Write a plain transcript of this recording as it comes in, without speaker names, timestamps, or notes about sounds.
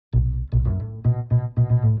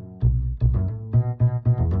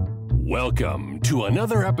Welcome to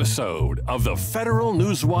another episode of the Federal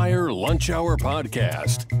Newswire Lunch Hour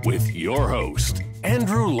Podcast with your host,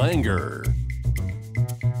 Andrew Langer.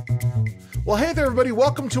 Well, hey there, everybody.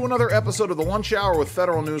 Welcome to another episode of the Lunch Hour with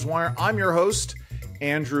Federal Newswire. I'm your host,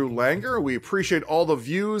 Andrew Langer. We appreciate all the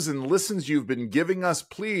views and listens you've been giving us.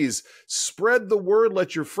 Please spread the word.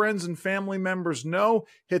 Let your friends and family members know.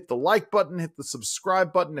 Hit the like button. Hit the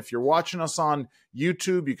subscribe button. If you're watching us on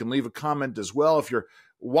YouTube, you can leave a comment as well. If you're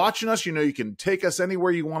watching us, you know you can take us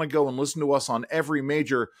anywhere you want to go and listen to us on every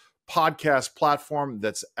major podcast platform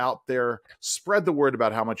that's out there. Spread the word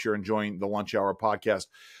about how much you're enjoying the Lunch Hour podcast.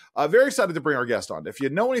 Very excited to bring our guest on. If you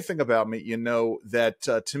know anything about me, you know that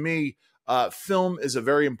to me, film is a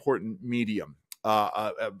very important medium,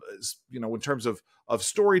 in terms of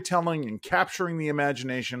storytelling and capturing the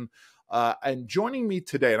imagination. And joining me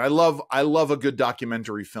today, and I love a good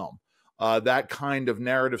documentary film. That kind of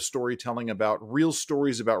narrative storytelling about real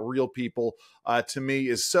stories about real people, to me,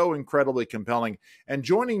 is so incredibly compelling. And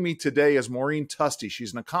joining me today is Maureen Tusty.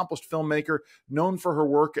 She's an accomplished filmmaker known for her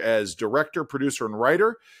work as director, producer, and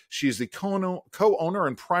writer. She's the co-owner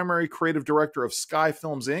and primary creative director of Sky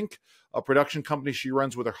Films, Inc., a production company she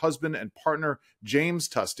runs with her husband and partner, James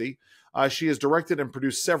Tusty. She has directed and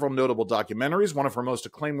produced several notable documentaries. One of her most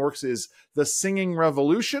acclaimed works is The Singing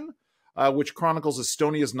Revolution, which chronicles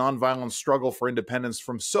Estonia's nonviolent struggle for independence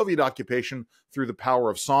from Soviet occupation through the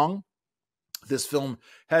power of song. This film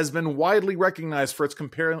has been widely recognized for its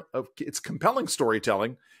compelling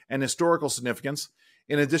storytelling and historical significance.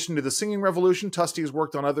 In addition to The Singing Revolution, Tusty has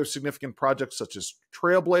worked on other significant projects such as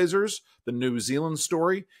Trailblazers, The New Zealand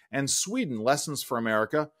Story, and Sweden, Lessons for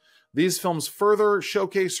America. These films further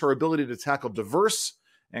showcase her ability to tackle diverse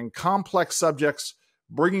and complex subjects,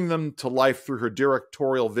 bringing them to life through her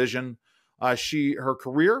directorial vision.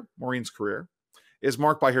 Maureen's career, is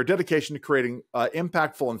marked by her dedication to creating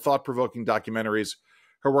impactful and thought-provoking documentaries.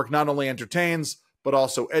 Her work not only entertains, but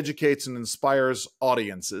also educates and inspires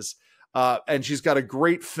audiences. And she's got a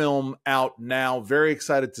great film out now. Very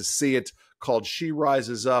excited to see it, called She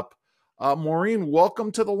Rises Up. Maureen,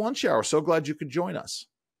 welcome to the Lunch Hour. So glad you could join us.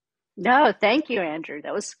 No, thank you, Andrew.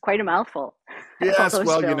 That was quite a mouthful. Yes,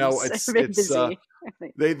 well, films. it's busy.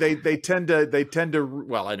 They tend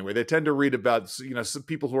to read about, some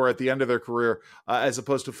people who are at the end of their career, as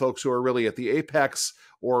opposed to folks who are really at the apex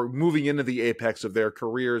or moving into the apex of their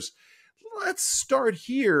careers. Let's start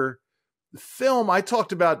here. Film. I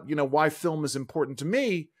talked about, why film is important to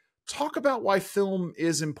me. Talk about why film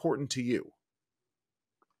is important to you.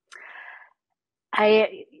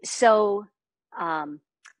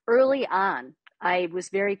 Early on, I was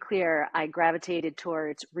very clear I gravitated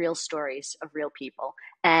towards real stories of real people.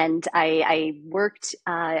 And I worked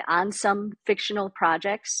on some fictional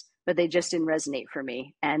projects, but they just didn't resonate for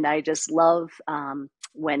me. And I just love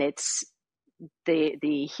when it's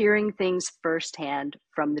the hearing things firsthand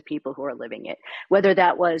from the people who are living it, whether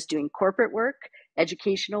that was doing corporate work,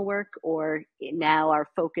 educational work, or now our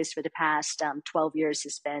focus for the past 12 years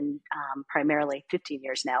has been primarily 15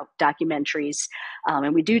 years now, documentaries.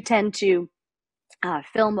 And we do tend to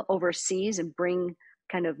film overseas and bring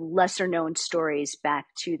kind of lesser known stories back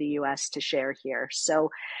to the US to share here.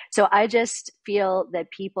 So I just feel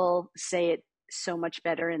that people say it so much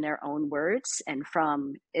better in their own words. And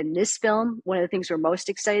in this film, one of the things we're most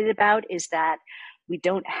excited about is that we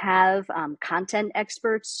don't have content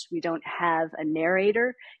experts. We don't have a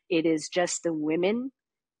narrator. It is just the women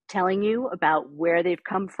telling you about where they've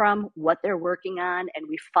come from, what they're working on, and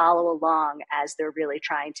we follow along as they're really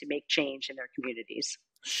trying to make change in their communities.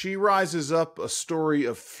 She Rises Up, a story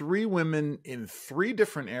of three women in three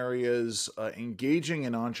different areas engaging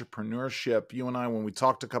in entrepreneurship. You and I, when we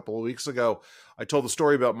talked a couple of weeks ago, I told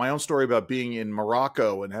my own story about being in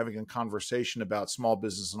Morocco and having a conversation about small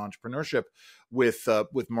business and entrepreneurship with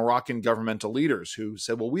Moroccan governmental leaders who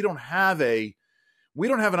said, well, we don't have an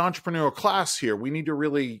entrepreneurial class here. We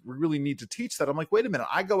really need to teach that. I'm like, wait a minute.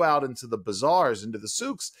 I go out into the bazaars, into the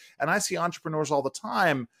souks, and I see entrepreneurs all the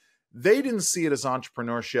time. They didn't see it as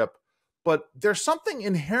entrepreneurship, but there's something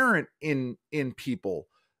inherent in people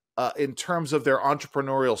in terms of their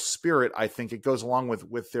entrepreneurial spirit. I think it goes along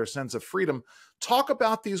with their sense of freedom. Talk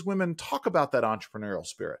about these women. Talk about that entrepreneurial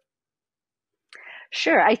spirit.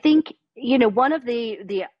 Sure. I think, one of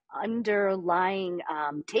the underlying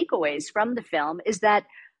takeaways from the film is that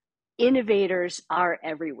innovators are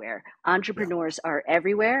everywhere. Entrepreneurs are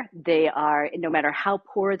everywhere. They are, no matter how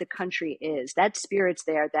poor the country is, that spirit's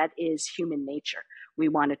there. That is human nature. We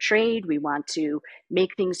want to trade. We want to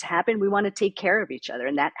make things happen. We want to take care of each other.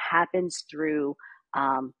 And that happens through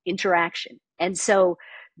interaction. And so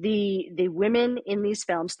the women in these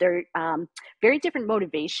films, they're very different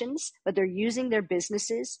motivations, but they're using their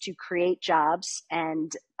businesses to create jobs,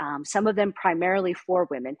 and some of them primarily for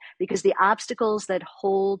women, because the obstacles that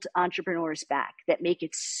hold entrepreneurs back, that make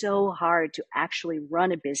it so hard to actually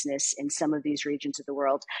run a business in some of these regions of the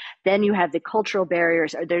world, then you have the cultural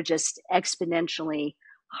barriers, or they're just exponentially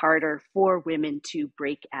harder for women to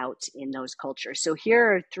break out in those cultures. So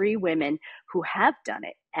here are three women who have done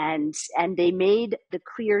it, and they made the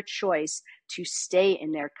clear choice to stay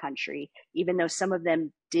in their country, even though some of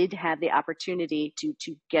them did have the opportunity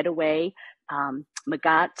to get away.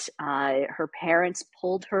 Magat, her parents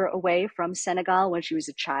pulled her away from Senegal when she was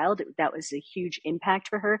a child. That was a huge impact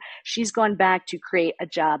for her. She's gone back to create a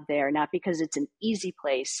job there, not because it's an easy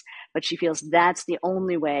place, but she feels that's the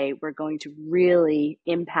only way we're going to really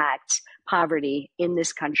impact poverty in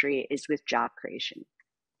this country is with job creation.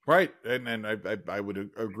 Right, and I would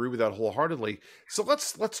agree with that wholeheartedly. So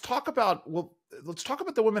let's talk about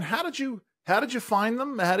the women. How did you find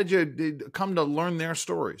them? How did you come to learn their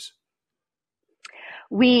stories?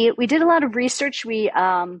 We did a lot of research. We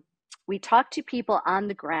talked to people on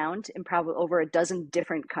the ground in probably over a dozen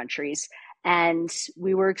different countries, and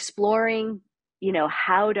we were exploring,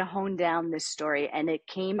 how to hone down this story. And it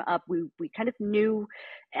came up. We kind of knew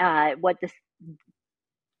what the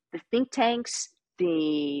think tanks,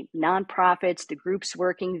 the nonprofits, the groups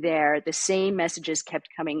working there, the same messages kept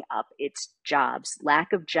coming up. It's jobs,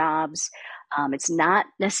 lack of jobs. It's not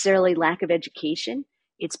necessarily lack of education.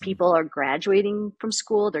 It's people are graduating from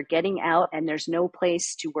school, they're getting out, and there's no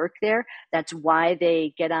place to work there. That's why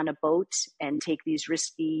they get on a boat and take these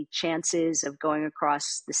risky chances of going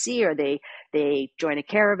across the sea, or they join a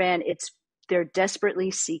caravan. They're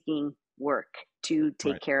desperately seeking work to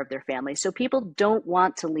take care of their families. So people don't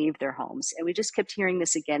want to leave their homes. And we just kept hearing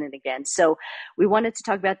this again and again. So we wanted to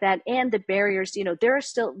talk about that and the barriers. There are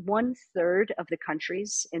still 1/3 of the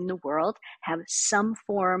countries in the world have some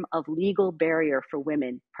form of legal barrier for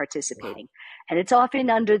women participating. Wow. And it's often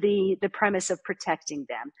under the premise of protecting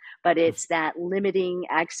them, but it's that limiting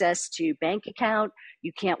access to bank account.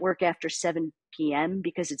 You can't work after 7 p.m.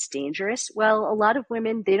 because it's dangerous. Well, a lot of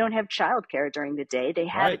women, they don't have childcare during the day. They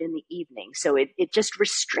have it in the evening. So it just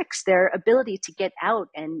restricts their ability to get out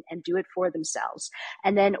and do it for themselves.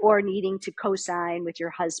 And then, or needing to co-sign with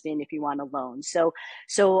your husband if you want a loan. So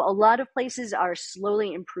a lot of places are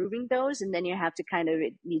slowly improving those. And then you have to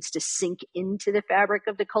it needs to sink into the fabric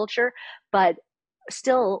of the culture. But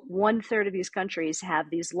still 1/3 of these countries have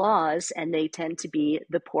these laws, and they tend to be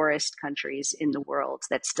the poorest countries in the world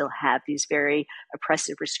that still have these very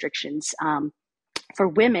oppressive restrictions for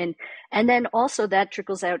women. And then also that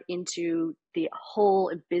trickles out into the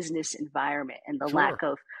whole business environment and the lack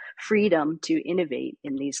of freedom to innovate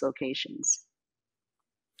in these locations.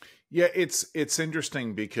 Yeah, it's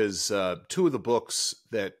interesting because two of the books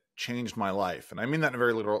that changed my life, and I mean that in a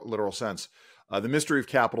very literal sense, The Mystery of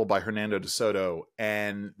Capital by Hernando de Soto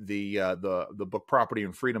and the book Property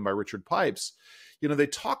and Freedom by Richard Pipes, they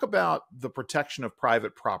talk about the protection of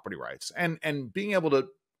private property rights and being able to,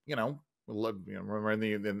 remember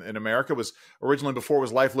in America was originally, before it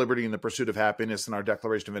was life, liberty, and the pursuit of happiness in our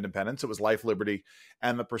Declaration of Independence. It was life, liberty,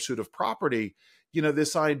 and the pursuit of property.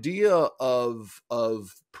 This idea of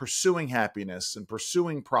pursuing happiness and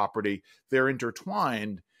pursuing property, they're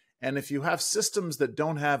intertwined. And if you have systems that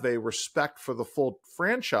don't have a respect for the full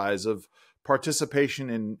franchise of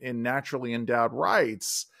participation in naturally endowed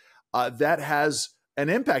rights, that has an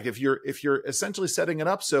impact. If you're essentially setting it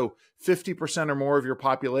up so 50% or more of your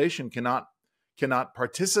population cannot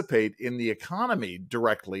participate in the economy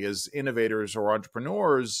directly as innovators or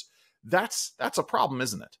entrepreneurs, that's a problem,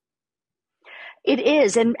 isn't it? It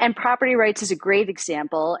is, and property rights is a great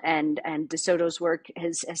example, and De Soto's work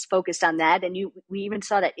has focused on that, and we even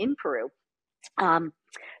saw that in Peru.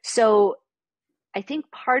 So I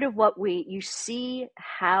think part of what you see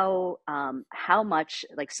how much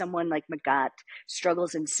like someone like Magat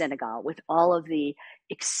struggles in Senegal with all of the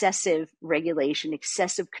excessive regulation,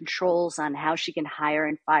 excessive controls on how she can hire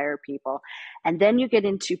and fire people, and then you get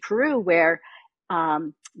into Peru where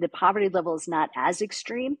the poverty level is not as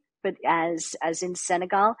extreme, but as in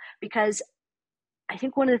Senegal, because I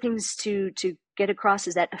think one of the things to get across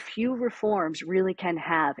is that a few reforms really can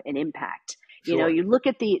have an impact. Sure. You look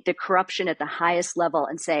at the corruption at the highest level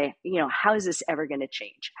and say, how is this ever going to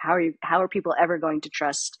change? How are people ever going to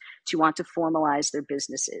trust to want to formalize their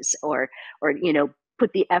businesses or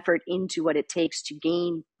put the effort into what it takes to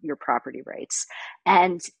gain your property rights?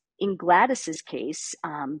 And in Gladys's case,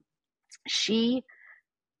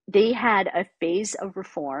 they had a phase of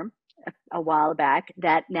reform a while back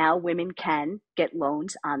that now women can get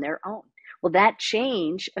loans on their own, Well, that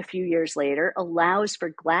change a few years later allows for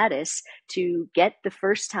Gladys to get the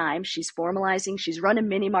first time she's formalizing. She's run a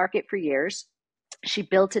mini market for years. She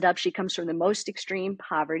built it up. She comes from the most extreme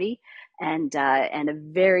poverty and a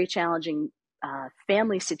very challenging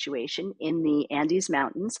family situation in the Andes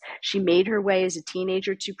Mountains. She made her way as a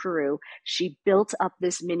teenager to Peru. She built up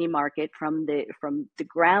this mini market from the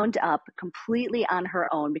ground up completely on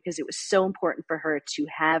her own, because it was so important for her to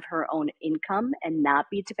have her own income and not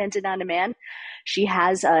be dependent on a man. She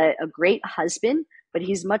has a great husband, but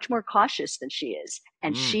he's much more cautious than she is.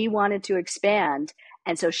 And she wanted to expand.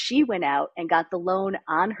 And so she went out and got the loan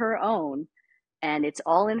on her own, and it's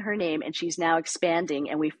all in her name, and she's now expanding,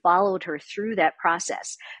 and we followed her through that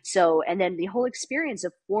process. So, and then the whole experience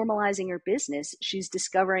of formalizing her business, she's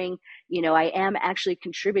discovering, I am actually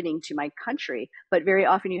contributing to my country. But very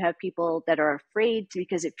often you have people that are afraid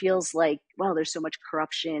because it feels like, well, there's so much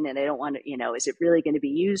corruption and I don't want to, is it really going to be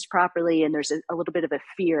used properly? And there's a little bit of a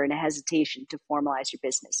fear and a hesitation to formalize your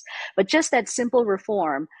business. But just that simple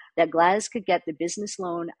reform that Gladys could get the business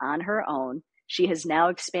loan on her own. She has now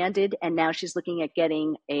expanded, and now she's looking at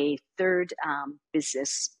getting a third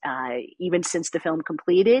business, even since the film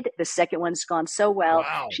completed. The second one's gone so well.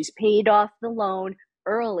 Wow. She's paid off the loan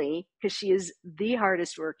early because she is the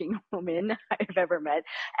hardest working woman I've ever met.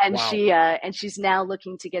 And wow. she's now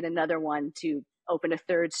looking to get another one to open a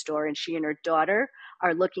third store. And she and her daughter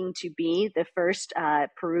are looking to be the first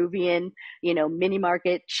Peruvian, mini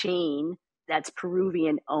market chain that's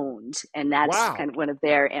Peruvian owned. And that's kind of one of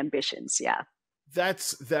their ambitions. Yeah.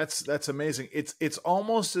 That's amazing. It's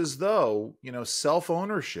almost as though,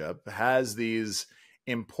 self-ownership has these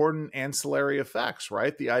important ancillary effects,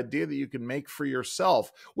 right? The idea that you can make for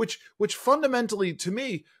yourself, which fundamentally, to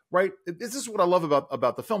me, right, this is what I love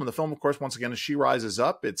about the film. And the film, of course, once again, is She Rises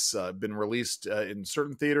Up. It's been released in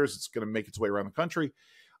certain theaters. It's going to make its way around the country.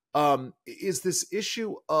 Is this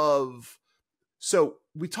issue of, so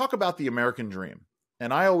we talk about the American dream.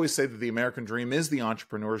 And I always say that the American dream is the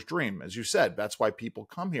entrepreneur's dream. As you said, that's why people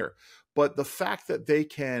come here. But the fact that they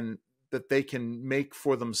can make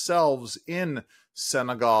for themselves in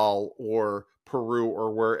Senegal or Peru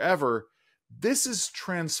or wherever, this is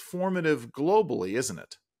transformative globally, isn't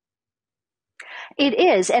it? It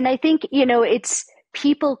is. And I think, it's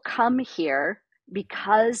people come here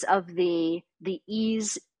because of the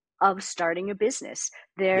ease of starting a business.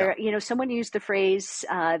 Someone used the phrase,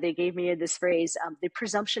 they gave me this phrase, the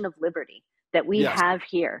presumption of liberty that we have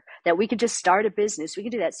here, that we could just start a business. We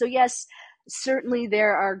can do that. So yes, certainly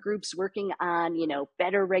there are groups working on,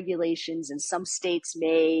 better regulations, and some states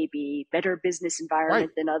may be better business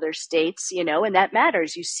environment than other states, and that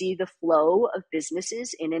matters. You see the flow of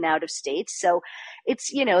businesses in and out of states. So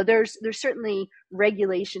it's, there's certainly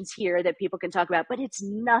regulations here that people can talk about, but it's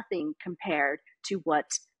nothing compared to what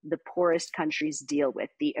the poorest countries deal with,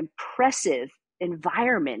 the impressive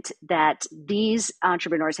environment that these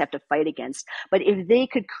entrepreneurs have to fight against. But if they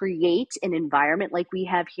could create an environment like we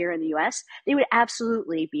have here in the US, they would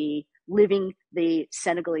absolutely be living the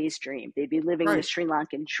Senegalese dream. They'd be living the Sri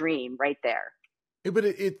Lankan dream right there. But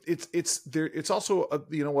it's also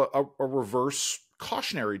a reverse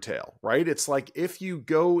cautionary tale, right? It's like, if you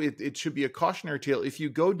go, it should be a cautionary tale. If you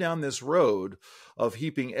go down this road of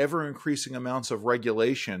heaping ever increasing amounts of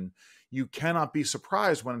regulation, you cannot be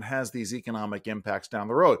surprised when it has these economic impacts down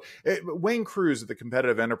the road. Wayne Cruz at the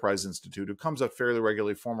Competitive Enterprise Institute, who comes up fairly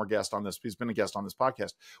regularly, former guest on this, he's been a guest on this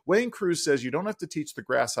podcast. Wayne Cruz says you don't have to teach the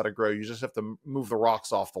grass how to grow. You just have to move the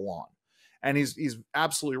rocks off the lawn. And he's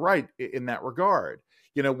absolutely right in that regard.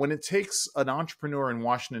 When it takes an entrepreneur in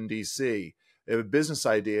Washington, D.C., they have a business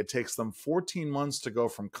idea, it takes them 14 months to go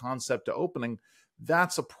from concept to opening.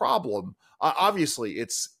 That's a problem. Obviously,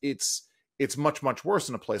 it's much, much worse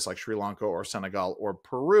in a place like Sri Lanka or Senegal or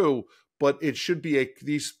Peru, but it should be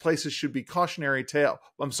these places should be cautionary tale.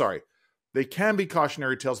 I'm sorry. They can be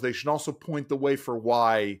cautionary tales. They should also point the way for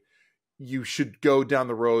why you should go down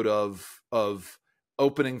the road of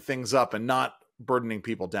opening things up and not burdening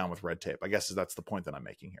people down with red tape. I guess that's the point that I'm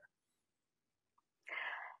making here.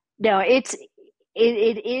 No, it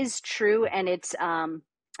is true. And it's, and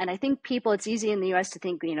I think it's easy in the US to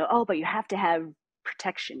think, but you have to have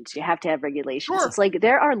protections. You have to have regulations. Sure. It's like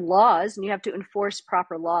there are laws and you have to enforce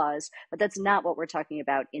proper laws, but that's not what we're talking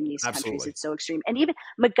about in these countries. It's so extreme. And even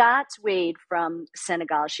Magat Wade from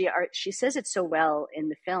Senegal, she says it so well in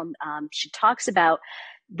the film. She talks about,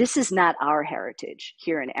 this is not our heritage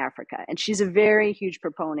here in Africa. And she's a very huge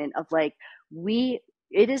proponent of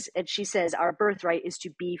and she says, our birthright is to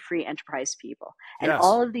be free enterprise people. And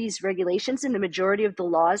all of these regulations and the majority of the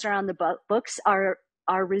laws are on the books are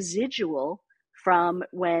residual from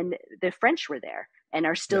when the French were there. and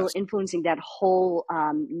are still Yes. influencing that whole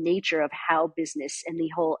nature of how business and the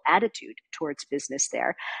whole attitude towards business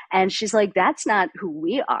there. And she's like, that's not who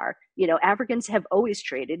we are. You know, Africans have always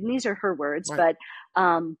traded, and these are her words, Right.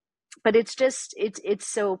 but it's just, it's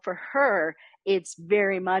so for her, it's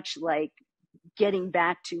very much like getting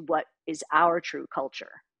back to what is our true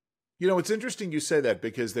culture. You know, it's interesting you say that,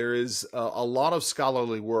 because there is a lot of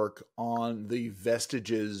scholarly work on the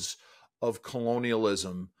vestiges of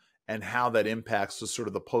colonialism and how that impacts the sort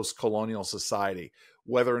of the post-colonial society,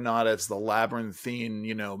 whether or not it's the labyrinthine,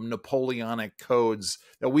 you know, Napoleonic codes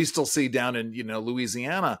that we still see down in, you know,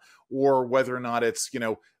 Louisiana, or whether or not it's, you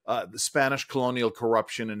know, the Spanish colonial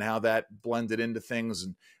corruption and how that blended into things,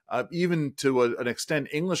 and even to an extent,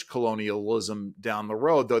 English colonialism down the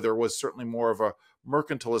road, though there was certainly more of a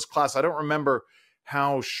mercantilist class. I don't remember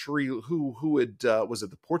how who had was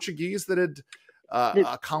it the Portuguese that had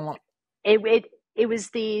The, it was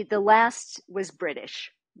the last was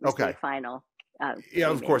British, was the okay. final. Yeah,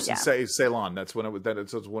 of course, Yeah. in Ceylon. That's when it was.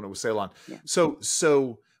 That's when it was Ceylon. Yeah.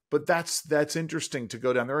 So, but that's interesting to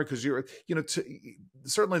go down there, because you're, you know,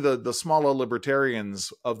 certainly the smaller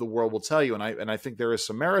libertarians of the world will tell you, and I think there is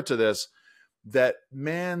some merit to this, that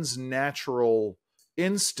man's natural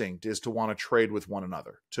instinct is to want to trade with one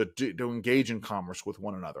another, to engage in commerce with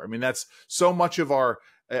one another. I mean, that's so much of our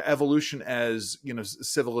evolution as, you know,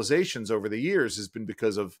 civilizations over the years has been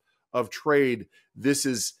because of trade. This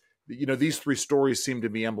is, you know, these three stories seem to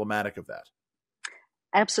be emblematic of that.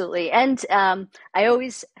 Absolutely. And I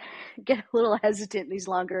always get a little hesitant in these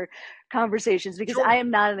longer conversations because Sure. I am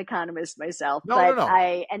not an economist myself, No, but no.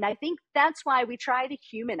 I think that's why we try to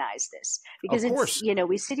humanize this, because Of it's, course. you know,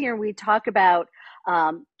 we sit here and we talk about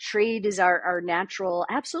trade is our natural,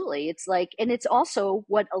 absolutely. It's like, and it's also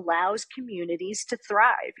what allows communities to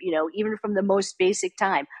thrive, you know, even from the most basic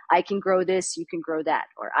time. I can grow this, you can grow that,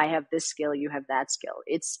 or I have this skill, you have that skill.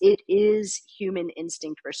 It is human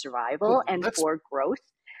instinct for survival Well, and for growth.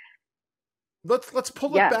 Let's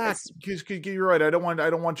pull it Yeah, back, because you're right. I don't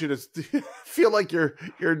want you to feel like you're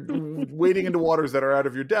wading into waters that are out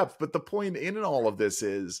of your depth. But the point in all of this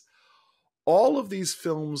is, all of these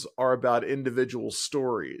films are about individual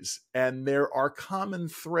stories, and there are common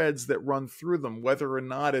threads that run through them, whether or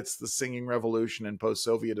not it's the singing revolution in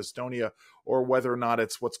post-Soviet Estonia, or whether or not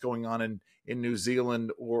it's what's going on in New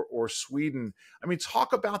Zealand or Sweden. I mean,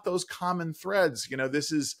 talk about those common threads. You know,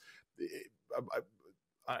 this is,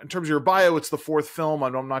 in terms of your bio, it's the fourth film.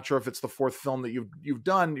 I'm not sure if it's the fourth film that you've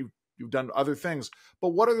done. You've done other things, but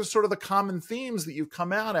what are the sort of the common themes that you've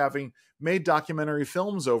come out having made documentary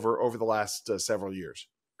films over the last several years?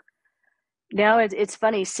 No, it's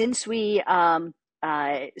funny. Since we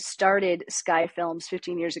started Sky Films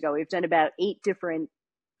 15 years ago, we've done about 8 different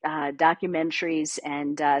documentaries,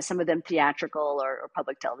 and some of them theatrical or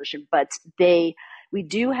public television. But we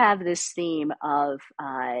do have this theme of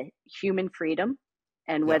human freedom,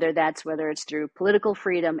 and Yeah. whether it's through political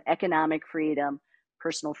freedom, economic freedom,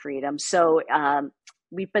 personal freedom. So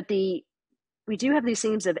we do have these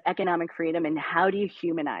themes of economic freedom, and how do you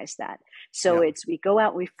humanize that? So Yeah. we go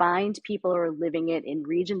out, we find people who are living it in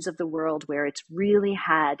regions of the world where it's really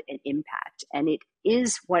had an impact, and it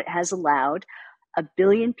is what has allowed 1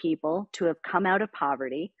 billion people to have come out of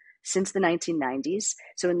poverty since the 1990s.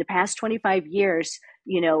 So in the past 25 years,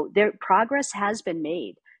 you know, their progress has been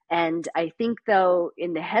made. And I think, though,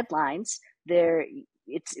 in the headlines,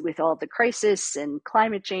 it's with all the crisis and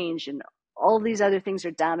climate change and all these other things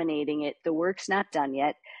are dominating it. The work's not done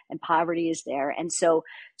yet, and poverty is there. And so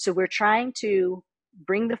we're trying to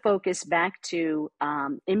bring the focus back to,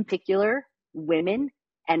 in particular, women,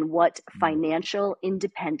 and what financial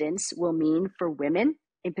independence will mean for women,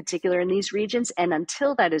 in particular in these regions. And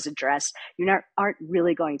until that is addressed, you aren't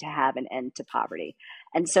really going to have an end to poverty.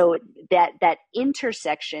 And so that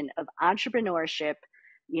intersection of entrepreneurship,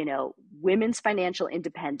 you know, women's financial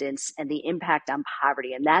independence, and the impact on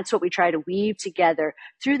poverty. And that's what we try to weave together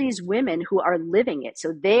through these women who are living it.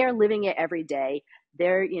 So they are living it every day.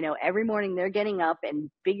 They're, you know, every morning they're getting up and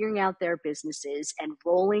figuring out their businesses and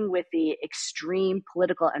rolling with the extreme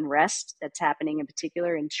political unrest that's happening, in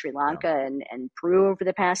particular in Sri Lanka and Peru over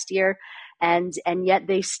the past year. And yet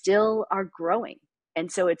they still are growing. And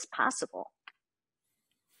so it's possible.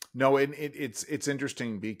 No, it's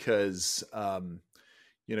interesting because,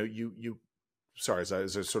 you know, you sorry, as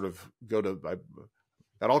I sort of I've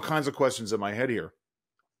got all kinds of questions in my head here,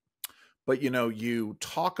 but, you know, you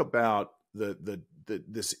talk about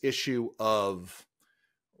this issue of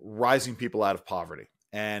rising people out of poverty.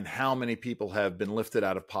 and how many people have been lifted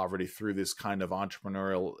out of poverty through this kind of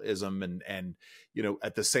entrepreneurialism. And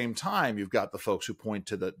at the same time, you've got the folks who point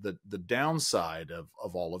to the downside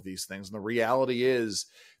of all of these things. And the reality is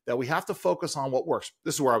that we have to focus on what works.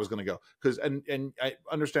 This is where I was going to go, because and I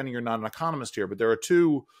understanding you're not an economist here, but there are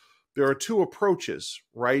two approaches,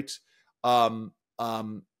 right? Even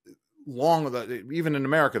in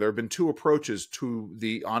America, there have been two approaches to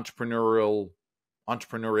the entrepreneurship.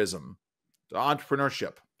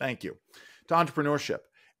 Thank you. To entrepreneurship.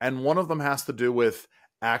 And one of them has to do with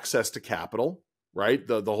access to capital, right?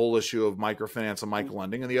 The whole issue of microfinance and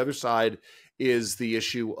microlending. And the other side is the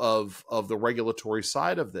issue of the regulatory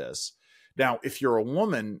side of this. Now, if you're a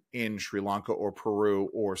woman in Sri Lanka or Peru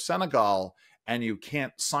or Senegal and you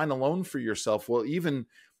can't sign a loan for yourself, well, even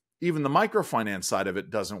the microfinance side of it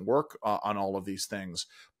doesn't work on all of these things.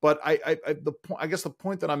 But I guess the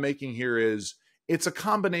point that I'm making here is it's a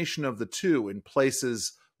combination of the two in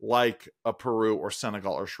places like Peru or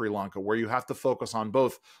Senegal or Sri Lanka, where you have to focus on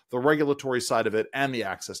both the regulatory side of it and the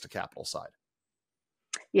access to capital side.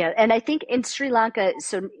 Yeah, and I think in Sri Lanka,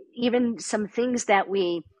 so even some things that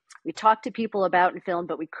we talked to people about in film,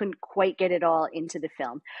 but we couldn't quite get it all into the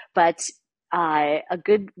film. But a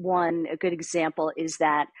good example is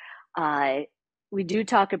that we do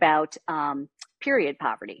talk about period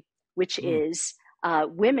poverty, which is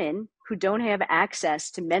women who don't have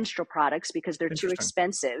access to menstrual products because they're too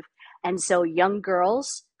expensive. And so young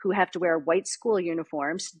girls who have to wear white school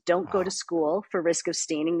uniforms don't go to school for risk of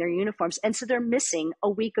staining their uniforms. And so they're missing a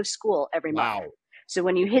week of school every month. So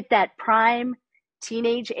when you hit that prime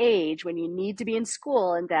teenage age, when you need to be in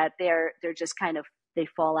school, and that they're just kind of, they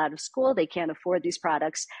fall out of school, they can't afford these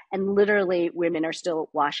products, and literally women are still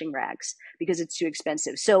washing rags because it's too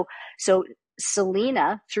expensive. So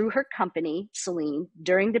Selena, through her company, Celine,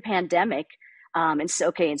 during the pandemic,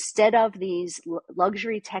 instead of these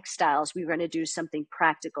luxury textiles, we were going to do something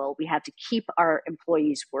practical. We have to keep our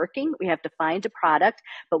employees working. We have to find a product,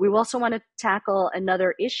 but we also want to tackle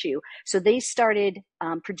another issue. So they started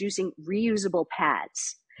producing reusable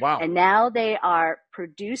pads. Wow. And now they are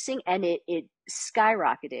producing, and it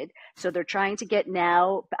skyrocketed. So they're trying to get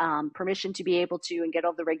now permission to be able to, and get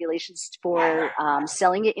all the regulations for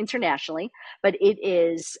selling it internationally. But it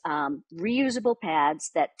is reusable pads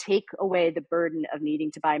that take away the burden of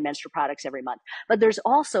needing to buy menstrual products every month. But there's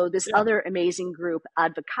also this other amazing group,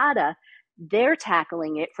 Advocata. They're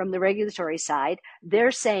tackling it from the regulatory side.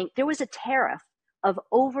 They're saying there was a tariff of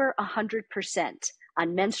over 100%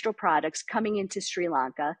 on menstrual products coming into Sri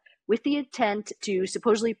Lanka with the intent to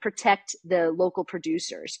supposedly protect the local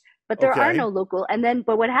producers. But there are no local.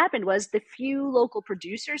 But what happened was the few local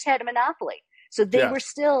producers had a monopoly. So they were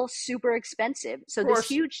still super expensive. So this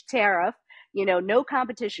huge tariff, no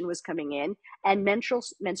competition was coming in, and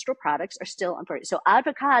menstrual products are still unfair. So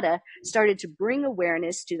Advocata started to bring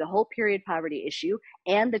awareness to the whole period poverty issue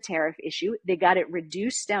and the tariff issue. They got it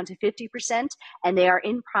reduced down to 50%, and they are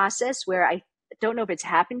in process where I don't know if it's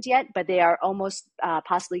happened yet, but they are almost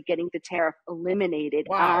possibly getting the tariff eliminated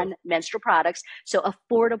on menstrual products. So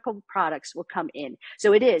affordable products will come in.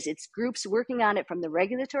 So it's groups working on it from the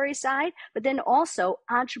regulatory side, but then also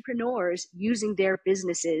entrepreneurs using their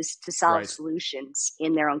businesses to solve solutions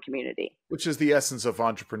in their own community. Which is the essence of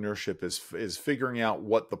entrepreneurship, is figuring out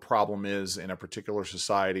what the problem is in a particular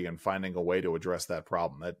society and finding a way to address that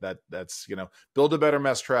problem. That's build a better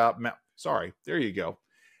mousetrap. There you go.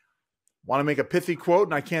 Want to make a pithy quote,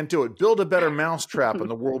 and I can't do it. Build a better mousetrap, and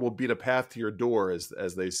the world will beat a path to your door, as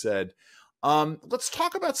they said. Let's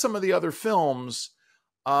talk about some of the other films.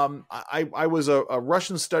 I was a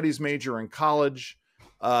Russian studies major in college,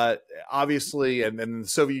 obviously, and then the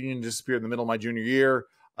Soviet Union disappeared in the middle of my junior year.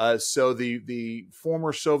 So the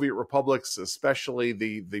former Soviet republics, especially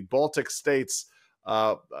the Baltic states,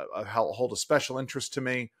 hold a special interest to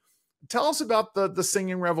me. Tell us about the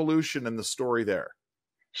Singing Revolution and the story there.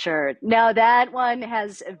 Sure. Now that one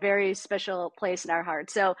has a very special place in our heart.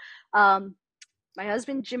 So my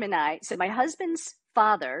husband, Jim, and my husband's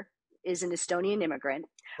father is an Estonian immigrant,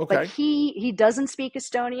 but he doesn't speak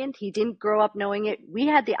Estonian. He didn't grow up knowing it. We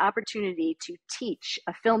had the opportunity to teach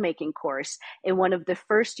a filmmaking course in one of the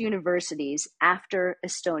first universities after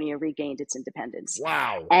Estonia regained its independence.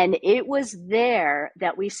 Wow. And it was there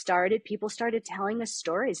that people started telling us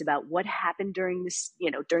stories about what happened during this,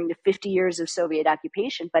 during the 50 years of Soviet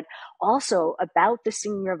occupation, but also about the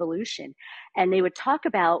Singing Revolution. And they would talk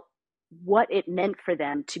about what it meant for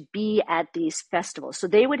them to be at these festivals. So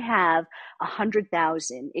they would have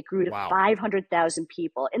 100,000. It grew to 500,000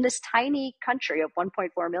 people in this tiny country of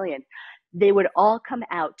 1.4 million. they would all come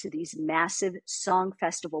out to these massive song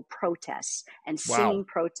festival protests and Wow. singing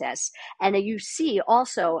protests. And you see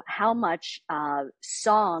also how much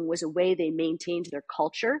song was a way they maintained their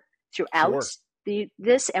culture throughout Sure.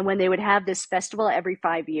 this. And when they would have this festival every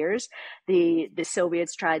 5 years, the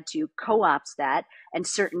Soviets tried to co-opt that, and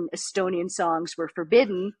certain Estonian songs were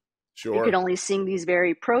forbidden. You could Sure. only sing these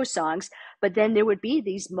very pro songs, but then there would be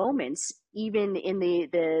these moments, even in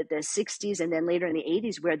the 60s and then later in the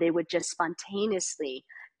 80s, where they would just spontaneously,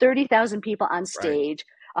 30,000 people on Right. stage,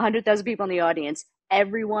 100,000 people in the audience,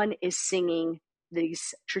 everyone is singing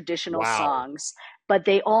these traditional Wow. songs, but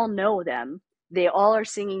they all know them. They all are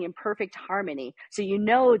singing in perfect harmony. So you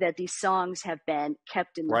know that these songs have been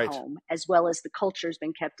kept in the Right. home, as well as the culture has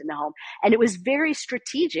been kept in the home. And it was very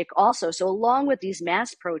strategic also. So along with these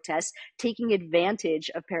mass protests, taking advantage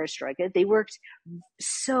of perestroika, they worked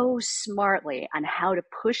so smartly on how to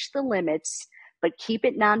push the limits, but keep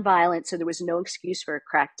it nonviolent, so there was no excuse for a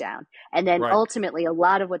crackdown. And then Right. ultimately, a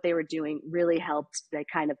lot of what they were doing really helped the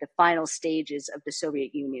kind of the final stages of the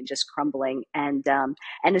Soviet Union just crumbling. And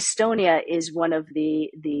Estonia is one of the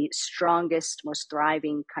strongest, most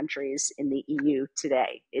thriving countries in the EU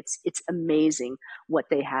today. It's amazing what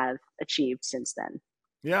they have achieved since then.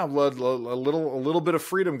 Yeah, a little bit of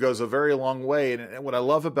freedom goes a very long way. And what I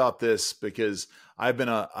love about this, because I've been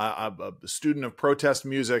a student of protest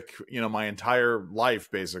music, my entire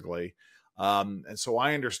life basically, and so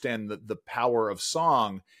I understand the power of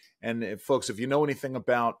song. And folks, if you know anything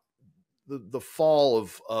about the fall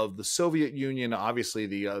of the Soviet Union, obviously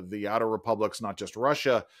the outer republics, not just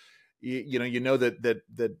Russia, you know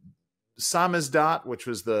that samizdat, which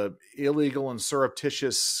was the illegal and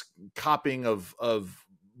surreptitious copying of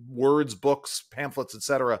words, books, pamphlets,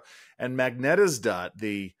 etc., and magnetizdat,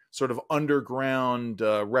 the sort of underground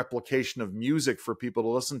replication of music for people to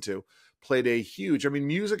listen to, played a huge. I mean,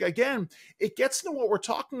 music again. It gets into what we're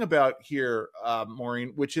talking about here,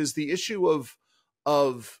 Maureen, which is the issue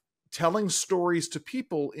of telling stories to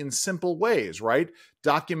people in simple ways. Right?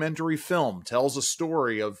 Documentary film tells a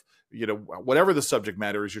story of whatever the subject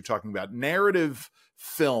matter is you're talking about. Narrative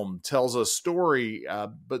film tells a story,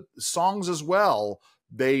 but songs as well.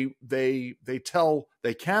 They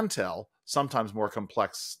can tell, sometimes more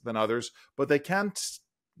complex than others, but they can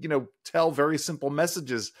tell very simple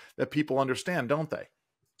messages that people understand, don't they?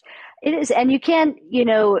 It is, and you can't,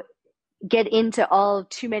 get into all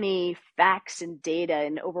too many facts and data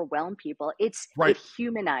and overwhelm people. It Right.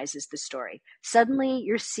 humanizes the story. Suddenly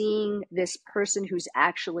you're seeing this person who's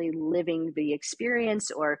actually living the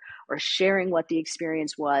experience, or sharing what the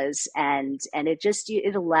experience was, and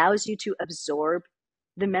it allows you to absorb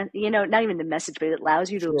not even the message, but it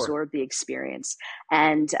allows you to Sure. absorb the experience.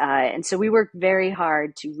 And so we work very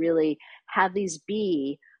hard to really have these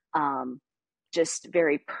be um, just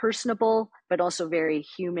very personable, but also very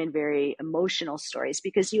human, very emotional stories,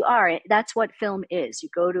 because that's what film is. You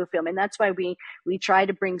go to a film, and that's why we try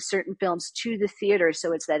to bring certain films to the theater,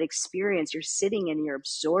 so it's that experience. You're sitting and you're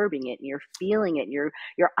absorbing it and you're feeling it, and you're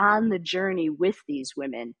on the journey with these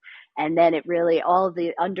women. And then it really, all of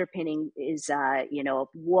the underpinning is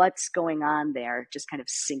what's going on there just kind of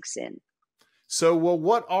sinks in. So, well,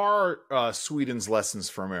 what are Sweden's lessons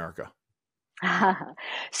for America?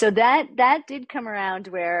 So that did come around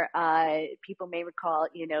where people may recall,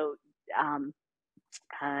 um,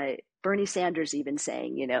 Bernie Sanders even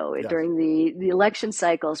saying, Yes. during the election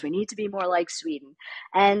cycles, we need to be more like Sweden,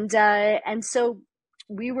 and so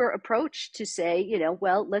we were approached to say,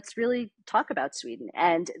 well, let's really talk about Sweden.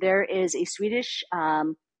 And there is a Swedish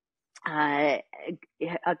uh,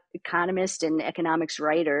 economist and economics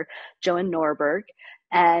writer, Johan Norberg.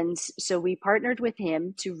 And so we partnered with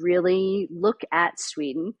him to really look at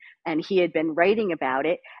Sweden, and he had been writing about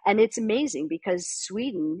it. And it's amazing because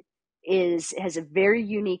Sweden has a very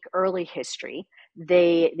unique early history.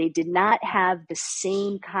 They did not have the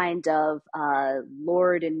same kind of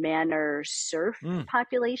lord and manor serf Mm.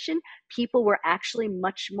 population. People were actually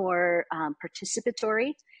much more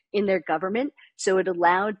participatory in their government, so it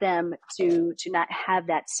allowed them to not have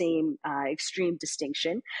that same extreme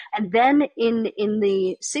distinction. And then in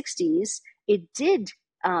the 60s,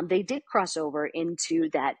 they did cross over into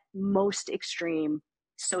that most extreme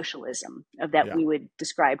socialism of that Yeah. we would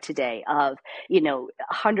describe today, of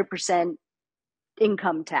 100%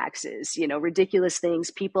 income taxes, ridiculous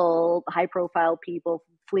things, people, high profile people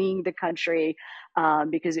fleeing the country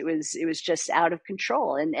because it was just out of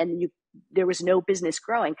control, and there was no business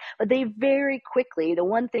growing. But they very quickly, the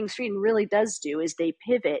one thing Sweden really does do is they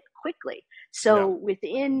pivot quickly. Yeah. So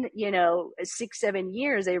within 6-7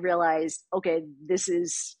 years, they realized, okay, this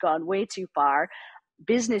has gone way too far.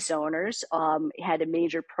 business owners had a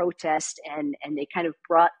major protest, and they kind of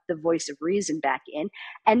brought the voice of reason back in.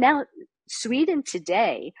 And now Sweden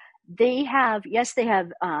today, they have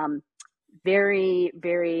very,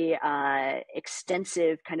 very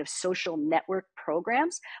extensive kind of social network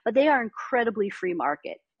programs, but they are incredibly free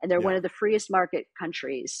market. And they're one of the freest market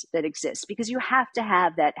countries that exists, because you have to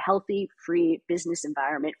have that healthy, free business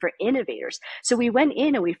environment for innovators. So we went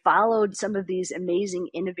in and we followed some of these amazing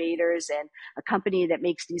innovators and a company that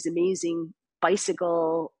makes these amazing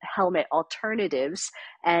bicycle helmet alternatives.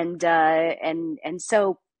 And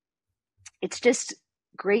so it's just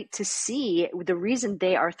great to see. The reason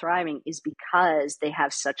they are thriving is because they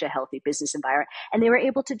have such a healthy business environment, and they were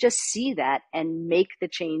able to just see that and make the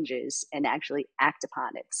changes and actually act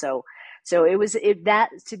upon it. So that,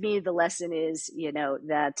 to me, the lesson is,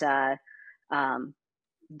 that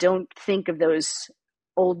don't think of those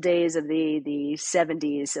old days of the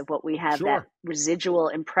 70s of what we have, that residual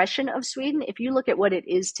impression of Sweden. If you look at what it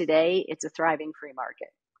is today, it's a thriving free market.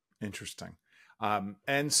 Interesting.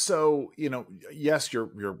 And so, yes,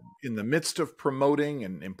 you're in the midst of promoting,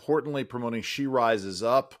 and importantly promoting She Rises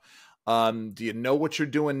Up. Do you know what you're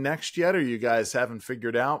doing next yet? Or you guys haven't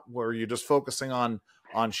figured out, or you're just focusing on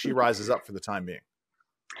She Rises Up for the time being?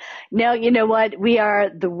 No, you know what? We are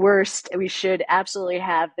the worst. We should absolutely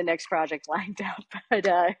have the next project lined up,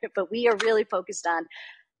 but we are really focused on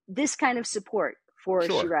this kind of support for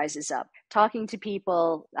She Rises Up. Talking to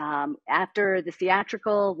people after the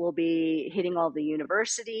theatrical, we'll be hitting all the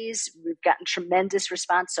universities. We've gotten tremendous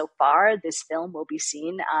response so far. This film will be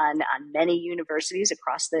seen on many universities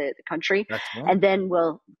across the country. And then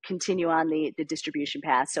we'll continue on the distribution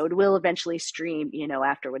path. So it will eventually stream,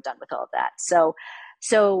 after we're done with all of that.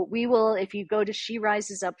 So we will, if you go to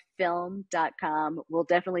sherisesupfilm.com, we'll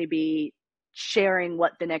definitely be sharing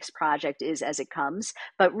what the next project is as it comes.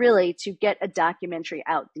 But really, to get a documentary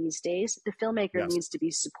out these days, the filmmaker needs to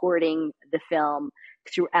be supporting the film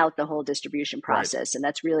throughout the whole distribution process. And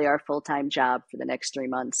that's really our full-time job for the next 3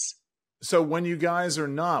 months. So when you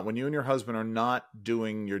and your husband are not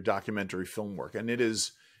doing your documentary film work, and it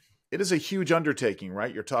is a huge undertaking,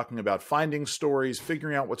 right? You're talking about finding stories,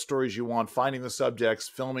 figuring out what stories you want, finding the subjects,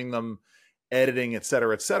 filming them, editing, et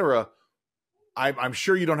cetera, et cetera. I'm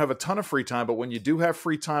sure you don't have a ton of free time, but when you do have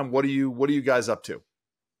free time, what are you guys up to?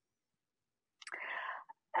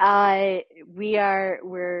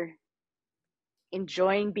 We're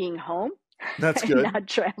enjoying being home. That's good. Not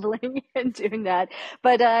traveling and doing that.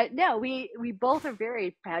 But no, we both are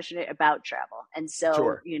very passionate about travel. And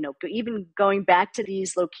so, even going back to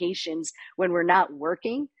these locations when we're not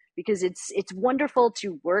working, because it's wonderful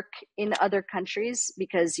to work in other countries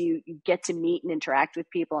because you get to meet and interact with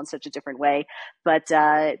people in such a different way. But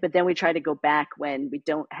then we try to go back when we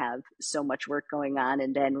don't have so much work going on,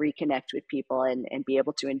 and then reconnect with people and be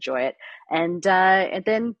able to enjoy it. And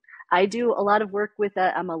then I do a lot of work with,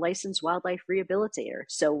 I'm a licensed wildlife rehabilitator.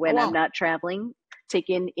 So when I'm not traveling, take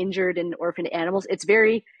in injured and orphaned animals, it's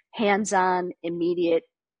very hands-on, immediate,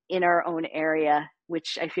 in our own area,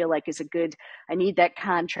 which I feel like is I need that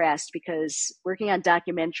contrast, because working on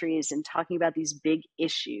documentaries and talking about these big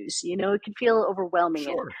issues, it can feel overwhelming.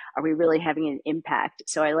 And are we really having an impact?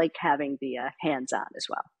 So I like having the hands-on as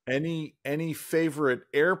well. Any favorite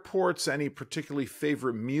airports, any particularly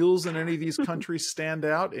favorite meals in any of these countries stand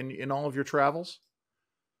out in all of your travels?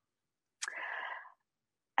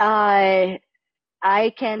 I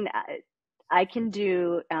can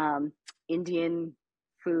do Indian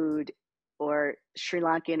food or Sri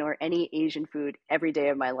Lankan or any Asian food every day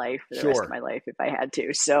of my life for the rest of my life if I had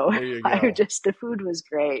to. So the food was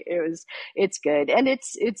great. It's good. And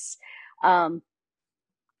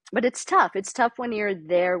but it's tough. It's tough when you're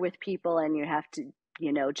there with people and you have to,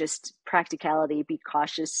 just practicality, be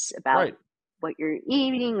cautious about what you're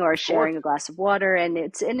eating or sharing a glass of water. And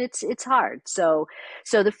it's hard. So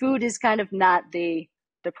the food is kind of not the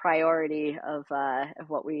priority of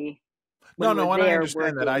what we, and I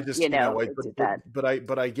understand that. I just,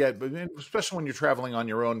 but I get, especially when you're traveling on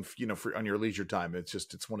your own, on your leisure time,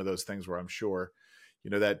 it's one of those things where I'm sure,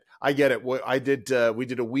 that I get it. What I did, we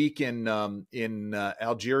did a week in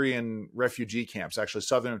Algerian refugee camps, actually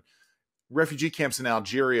southern refugee camps in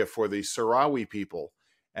Algeria for the Sahrawi people.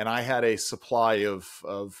 And I had a supply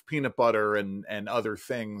of peanut butter and other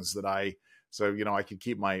things that I could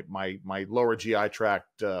keep my lower GI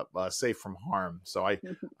tract safe from harm. So I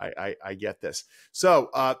get this. So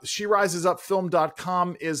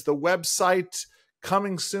sherisesupfilm.com is the website,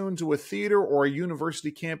 coming soon to a theater or a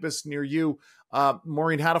university campus near you.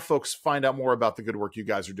 Maureen, how do folks find out more about the good work you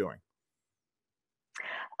guys are doing?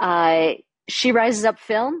 She Rises Up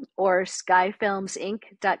Film, or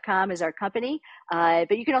skyfilmsinc.com is our company.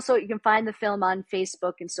 But you can find the film on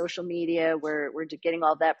Facebook and social media. We're getting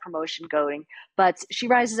all that promotion going. But She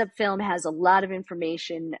Rises Up Film has a lot of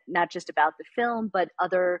information, not just about the film, but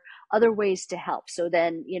other ways to help. So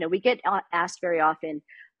then, we get asked very often,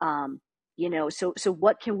 so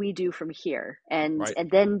what can we do from here? And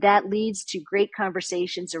then that leads to great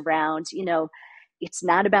conversations around, it's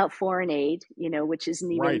not about foreign aid, which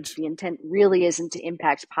isn't even the intent, really isn't to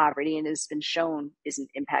impact poverty, and has been shown isn't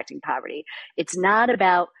impacting poverty. It's not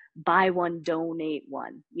about buy one, donate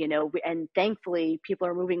one, and thankfully people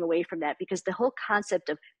are moving away from that, because the whole concept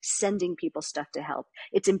of sending people stuff to help,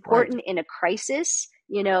 it's important in a crisis,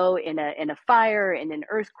 in a fire, in an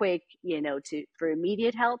earthquake, for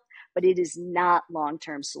immediate help, but it is not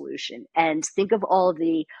long-term solution. And think of all of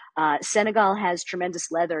the, Senegal has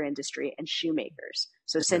tremendous leather industry and shoemakers.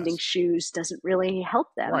 So sending shoes doesn't really help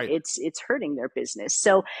them. It's hurting their business.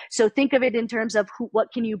 So think of it in terms of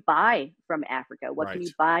what can you buy from Africa? What can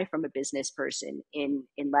you buy from a business person in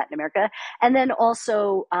Latin America? And then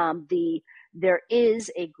also there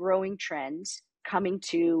is a growing trend coming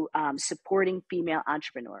to supporting female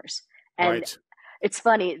entrepreneurs. And it's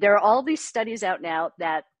funny, there are all these studies out now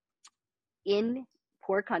that in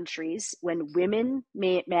poor countries, when women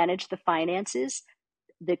manage the finances,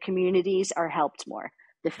 the communities are helped more.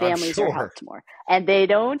 The families are helped more. And they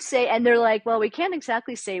don't say, and they're like, well, we can't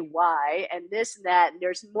exactly say why, and this and that. And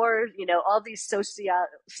there's more, all these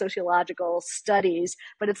sociological studies,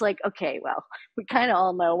 but it's like, okay, well, we kind of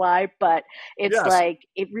all know why, but it's like,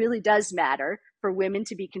 it really does matter for women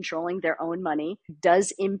to be controlling their own money,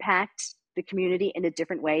 does impact the community in a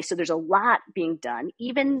different way. So there's a lot being done.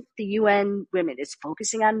 Even the UN Women is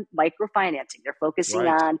focusing on microfinancing. They're focusing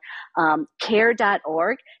on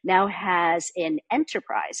care.org now has an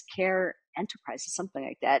enterprise, care enterprises, something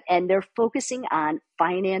like that. And they're focusing on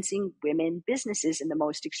financing women businesses in the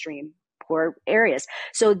most extreme poor areas.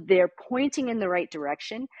 So they're pointing in the right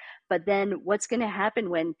direction. But then what's going to happen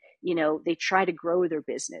when, they try to grow their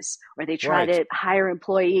business, or they try to hire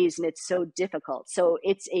employees, and it's so difficult? So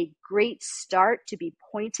it's a great start to be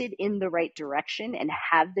pointed in the right direction and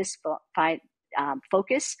have this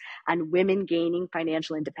focus on women gaining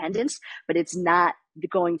financial independence, but it's not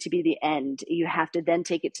going to be the end. You have to then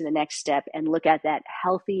take it to the next step and look at that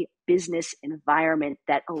healthy business environment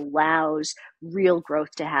that allows real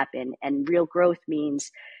growth to happen. And real growth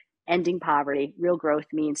means ending poverty. Real growth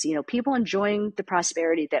means, people enjoying the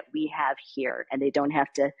prosperity that we have here, and they don't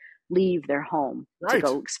have to leave their home to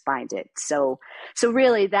go find it. So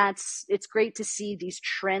really it's great to see these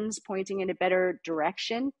trends pointing in a better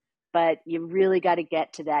direction, but you really got to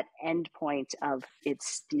get to that end point of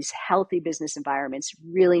these healthy business environments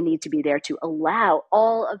really need to be there to allow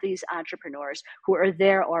all of these entrepreneurs who are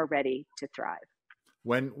there already to thrive.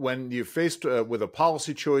 When you're faced with a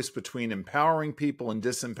policy choice between empowering people and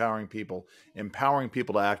disempowering people, empowering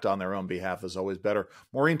people to act on their own behalf is always better.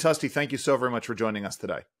 Maureen Tusty, thank you so very much for joining us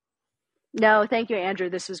today. No, thank you, Andrew.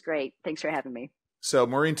 This was great. Thanks for having me. So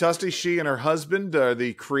Maureen Tusty, she and her husband are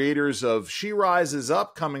the creators of She Rises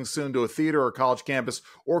Up, coming soon to a theater or college campus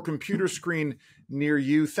or computer screen near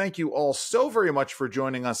you. Thank you all so very much for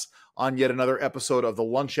joining us on yet another episode of the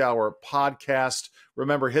Lunch Hour podcast.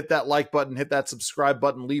 Remember, hit that like button, hit that subscribe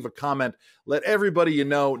button, leave a comment. Let everybody you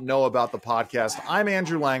know about the podcast. I'm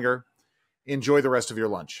Andrew Langer. Enjoy the rest of your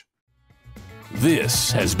lunch.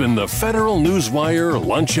 This has been the Federal Newswire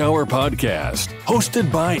Lunch Hour podcast,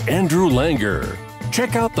 hosted by Andrew Langer.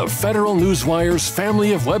 Check out the Federal Newswire's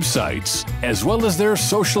family of websites, as well as their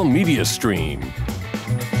social media stream.